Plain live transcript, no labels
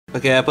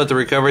Okay, I put the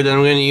recovery that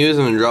I'm going to use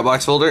in the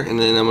Dropbox folder, and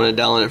then I'm going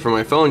to download it from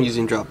my phone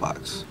using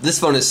Dropbox. This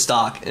phone is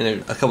stock, and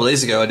a couple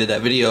days ago I did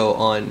that video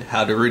on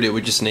how to root it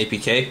with just an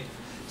APK.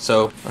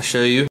 So I'll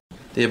show you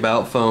the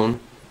About phone.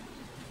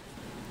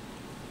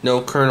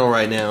 No kernel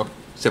right now,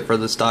 except for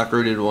the stock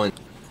rooted one.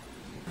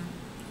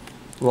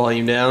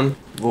 Volume down,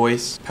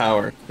 voice,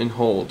 power, and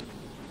hold.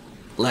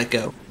 Let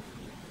go.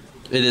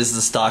 It is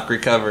the stock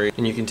recovery,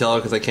 and you can tell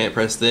because I can't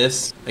press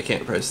this, I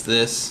can't press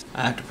this,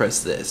 I have to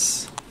press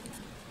this.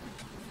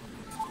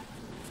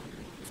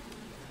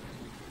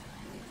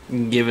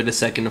 Give it a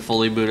second to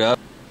fully boot up.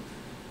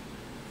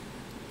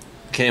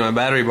 Okay, my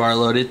battery bar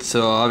loaded,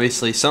 so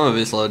obviously some of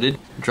it's loaded.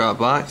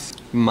 Dropbox,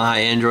 my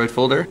Android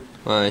folder,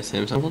 my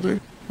Samsung folder,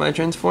 my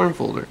Transform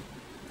folder,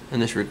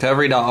 and this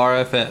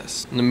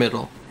recovery.rfs in the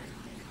middle.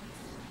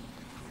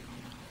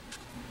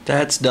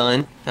 That's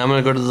done. Now I'm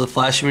going to go to the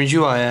Flash Image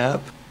GUI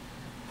app.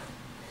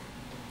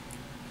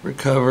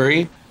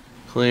 Recovery,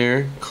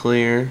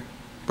 clear,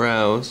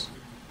 browse.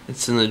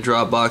 It's in the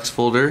Dropbox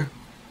folder.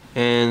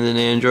 And then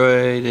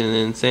Android, and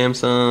then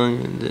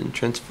Samsung, and then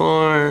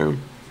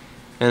Transform,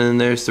 and then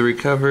there's the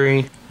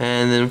recovery,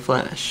 and then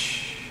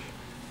Flash.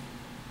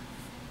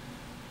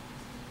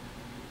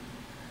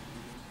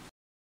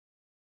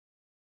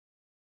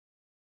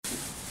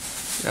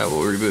 That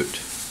will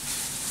reboot.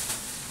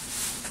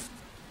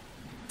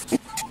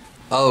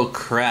 Oh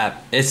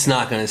crap, it's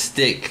not gonna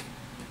stick.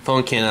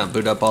 Phone cannot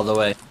boot up all the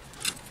way.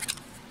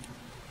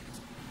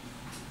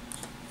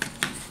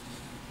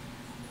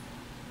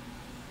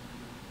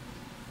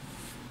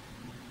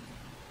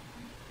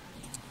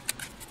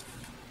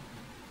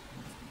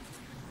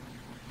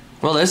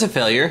 Well, there's a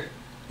failure.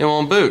 It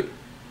won't boot.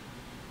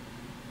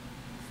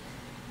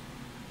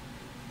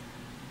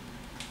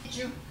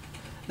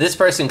 This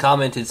person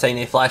commented saying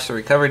they flashed the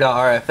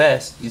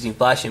recovery.rfs using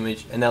Flash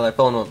Image and now their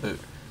phone won't boot.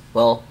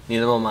 Well,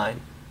 neither will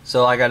mine.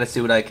 So I gotta see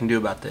what I can do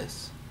about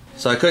this.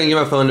 So I couldn't get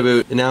my phone to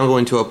boot, and now I'm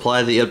going to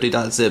apply the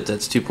update.zip,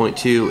 that's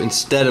 2.2,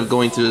 instead of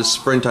going through the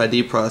Sprint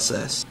ID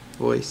process.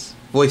 Voice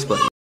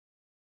button.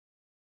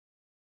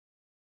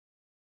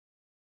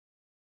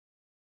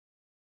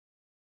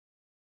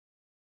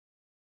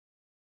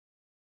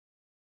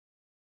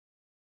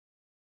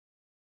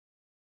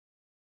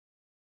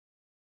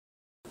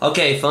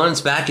 Okay,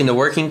 phone's back into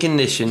working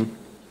condition.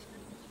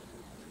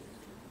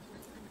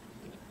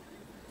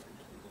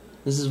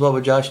 This is what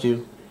would Josh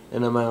do,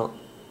 and I'm out.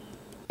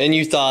 And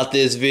you thought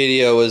this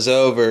video was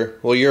over.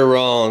 Well, you're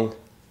wrong.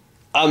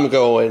 I'm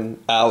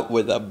going out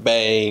with a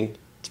bang.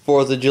 It's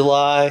 4th of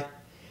July,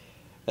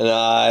 and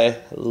I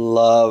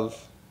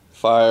love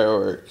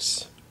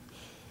fireworks.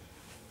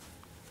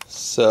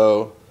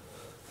 So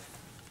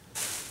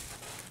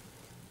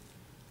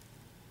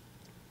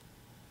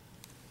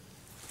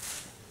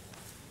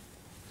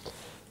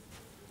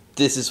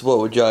this is what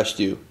would Josh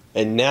do,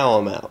 and now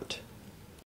I'm out.